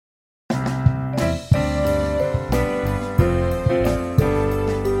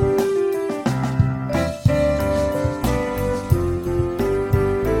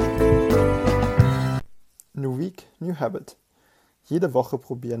New Habit. Jede Woche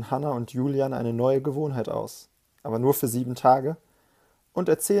probieren Hannah und Julian eine neue Gewohnheit aus, aber nur für 7 Tage und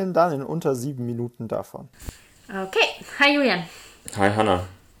erzählen dann in unter 7 Minuten davon. Okay, hi Julian. Hi Hannah.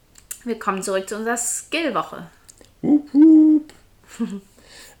 Willkommen zurück zu unserer Skill-Woche. Wup, wup.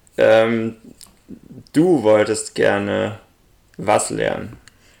 Du wolltest gerne was lernen?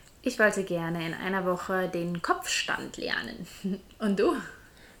 Ich wollte gerne in einer Woche den Kopfstand lernen. Und du?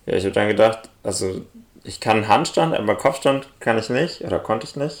 Ja, ich habe dann gedacht, also ich kann Handstand, aber Kopfstand kann ich nicht oder konnte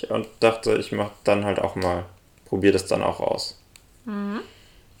ich nicht und dachte, ich mache dann halt auch mal, probiere das dann auch aus. Wie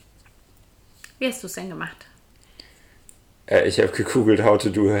hast du es denn gemacht? Ich habe gegoogelt, how to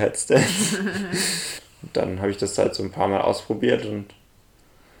do a headstand. Dann habe ich das halt so ein paar Mal ausprobiert und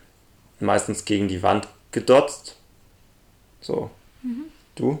meistens gegen die Wand gedotzt. So.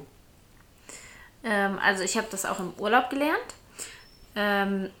 Du? Also ich habe das auch im Urlaub gelernt.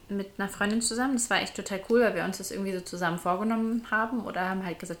 Mit einer Freundin zusammen. Das war echt total cool, weil wir uns das irgendwie so zusammen vorgenommen haben oder haben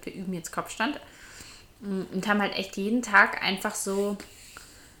halt gesagt, wir üben jetzt Kopfstand. Und haben halt echt jeden Tag einfach so,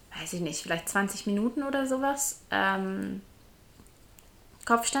 weiß ich nicht, vielleicht 20 Minuten oder sowas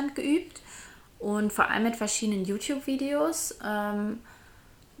Kopfstand geübt. Und vor allem mit verschiedenen YouTube-Videos,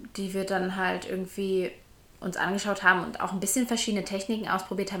 die wir dann halt irgendwie uns angeschaut haben und auch ein bisschen verschiedene Techniken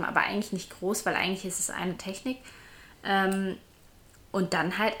ausprobiert haben, aber eigentlich nicht groß, weil eigentlich ist es eine Technik. Und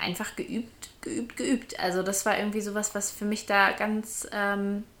dann halt einfach geübt. Also das war irgendwie sowas, was für mich da ganz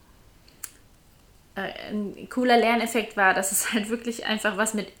ein cooler Lerneffekt war, dass es halt wirklich einfach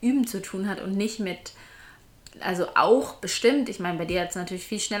was mit Üben zu tun hat und nicht mit, also auch bestimmt, ich meine, bei dir hat es natürlich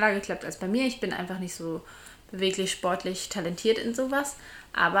viel schneller geklappt als bei mir. Ich bin einfach nicht so beweglich, sportlich talentiert in sowas.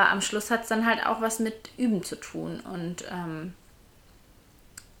 Aber am Schluss hat es dann halt auch was mit Üben zu tun. Und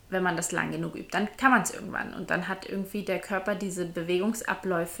wenn man das lang genug übt, dann kann man es irgendwann. Und dann hat irgendwie der Körper diese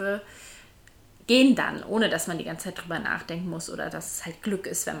Bewegungsabläufe gehen dann, ohne dass man die ganze Zeit drüber nachdenken muss oder dass es halt Glück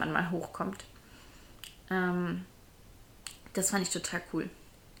ist, wenn man mal hochkommt. Das fand ich total cool.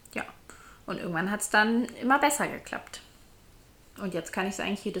 Ja. Und irgendwann hat es dann immer besser geklappt. Und jetzt kann ich es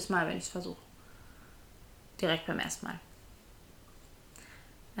eigentlich jedes Mal, wenn ich es versuche. Direkt beim ersten Mal.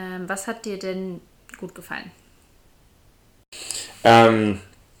 Was hat dir denn gut gefallen?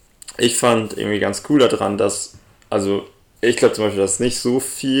 Ich fand irgendwie ganz cool daran, dass, also ich glaube zum Beispiel, dass es nicht so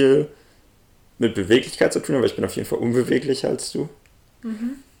viel mit Beweglichkeit zu tun hat, weil ich bin auf jeden Fall unbeweglicher als du.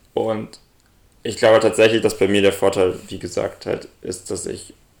 Und ich glaube tatsächlich, dass bei mir der Vorteil, wie gesagt, halt ist, dass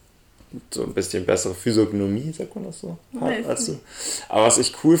ich so ein bisschen bessere Physiognomie, sagt man das so, habe als du. Aber was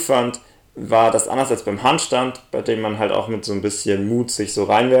ich cool fand, war das anders als beim Handstand, bei dem man halt auch mit so ein bisschen Mut sich so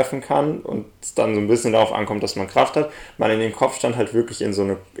reinwerfen kann und es dann so ein bisschen darauf ankommt, dass man Kraft hat, man in den Kopfstand halt wirklich in so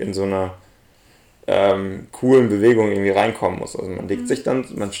einer coolen Bewegung irgendwie reinkommen muss. Also man legt sich dann,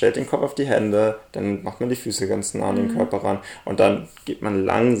 man stellt den Kopf auf die Hände, dann macht man die Füße ganz nah an den Körper ran und dann geht man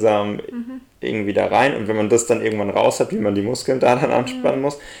langsam irgendwie da rein und wenn man das dann irgendwann raus hat, wie man die Muskeln da dann anspannen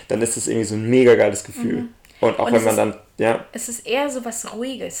muss, dann ist das irgendwie so ein mega geiles Gefühl. Und auch wenn man dann, ja. Es ist eher so was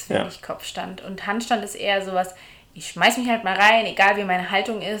Ruhiges, finde ich, Kopfstand. Und Handstand ist eher so was, ich schmeiß mich halt mal rein, egal wie meine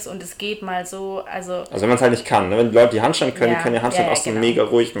Haltung ist und es geht mal so, also wenn man es halt nicht kann, ne? Wenn die Leute die Handstand können, die können ja Handstand auch so genau. mega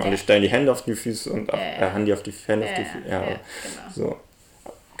ruhig machen. Die stellen die Hände auf die Füße und Hände auf die Hände auf die Füße. Ja, genau. so.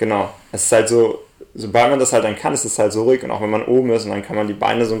 Genau. Es ist halt so, sobald man das halt dann kann, ist es halt so ruhig und auch wenn man oben ist und dann kann man die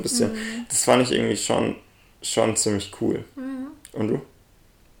Beine so ein bisschen, das fand ich irgendwie schon ziemlich cool. Und du?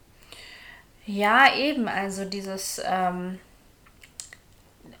 Ja, eben, also dieses, dass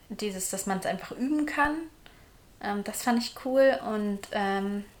man es einfach üben kann, das fand ich cool und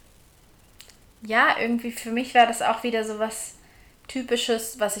ja, irgendwie für mich war das auch wieder so was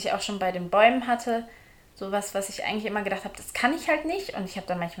Typisches, was ich auch schon bei den Bäumen hatte, sowas, was ich eigentlich immer gedacht habe, das kann ich halt nicht und ich habe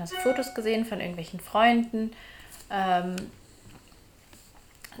dann manchmal so Fotos gesehen von irgendwelchen Freunden,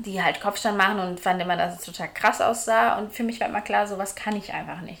 die halt Kopfstand machen und fand immer, dass es total krass aussah und für mich war immer klar, sowas kann ich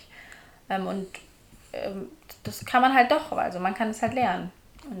einfach nicht. Das kann man halt doch, also man kann es halt lernen.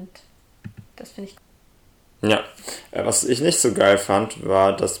 Und das finde ich. Ja, was ich nicht so geil fand,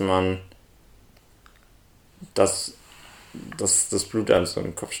 war, dass das Blut einem so in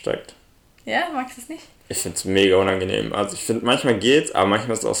den Kopf steigt. Ja, magst du es nicht? Ich finde es mega unangenehm. Also ich finde, manchmal geht's, aber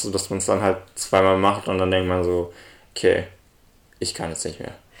manchmal ist es auch so, dass man es dann halt zweimal macht und dann denkt man so, okay, ich kann jetzt nicht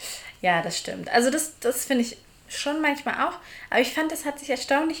mehr. Ja, das stimmt. Also das finde ich schon manchmal auch. Aber ich fand, das hat sich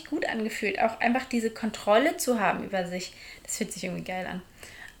erstaunlich gut angefühlt. Auch einfach diese Kontrolle zu haben über sich. Das fühlt sich irgendwie geil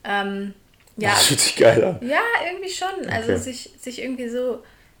an. Ja, das fühlt sich geil an. Ja, irgendwie schon. Okay. Also sich irgendwie so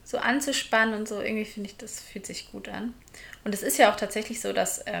anzuspannen und so, irgendwie finde ich, das fühlt sich gut an. Und es ist ja auch tatsächlich so,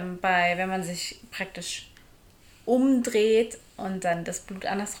 dass wenn man sich praktisch umdreht und dann das Blut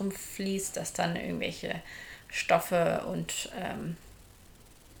andersrum fließt, dass dann irgendwelche Stoffe und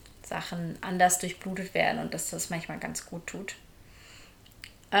Sachen anders durchblutet werden und dass das manchmal ganz gut tut.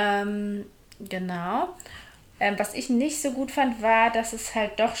 Genau. Was ich nicht so gut fand, war, dass es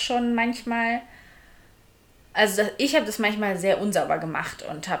halt doch schon manchmal, also ich habe das manchmal sehr unsauber gemacht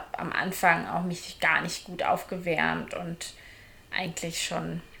und habe am Anfang auch mich gar nicht gut aufgewärmt und eigentlich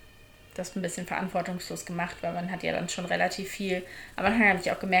schon das ein bisschen verantwortungslos gemacht, weil man hat ja dann schon relativ viel. Am Anfang habe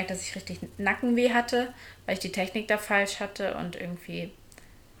ich auch gemerkt, dass ich richtig Nackenweh hatte, weil ich die Technik da falsch hatte und irgendwie,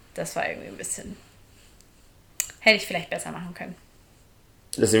 das war irgendwie ein bisschen, hätte ich vielleicht besser machen können.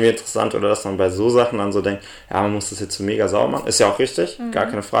 Das ist irgendwie interessant, oder dass man bei so Sachen dann so denkt, ja, man muss das jetzt so mega sauber machen. Ist ja auch richtig, gar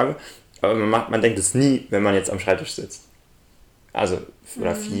keine Frage. Aber man denkt es nie, wenn man jetzt am Schreibtisch sitzt. Also,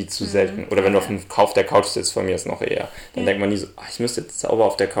 oder viel zu selten. Oder wenn du auf der Couch sitzt, von mir ist noch eher. Dann denkt man nie so, ich müsste jetzt sauber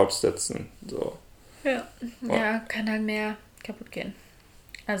auf der Couch sitzen. So. Ja, kann halt mehr kaputt gehen.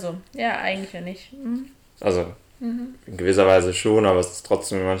 Also, ja, eigentlich ja nicht. Also, in gewisser Weise schon, aber es ist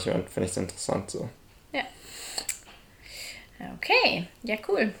trotzdem manchmal, finde ich es interessant so. Ja. Okay, ja,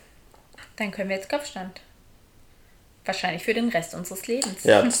 cool. Dann können wir jetzt Kopfstand. Wahrscheinlich für den Rest unseres Lebens.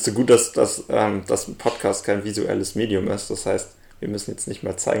 Ja, das ist so gut, dass ein Podcast kein visuelles Medium ist. Das heißt, wir müssen jetzt nicht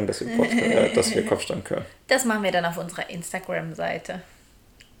mehr zeigen, dass wir Kopfstand können. Das machen wir dann auf unserer Instagram-Seite.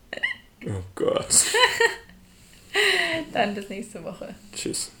 Oh Gott. Dann bis nächste Woche.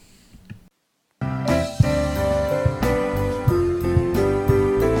 Tschüss.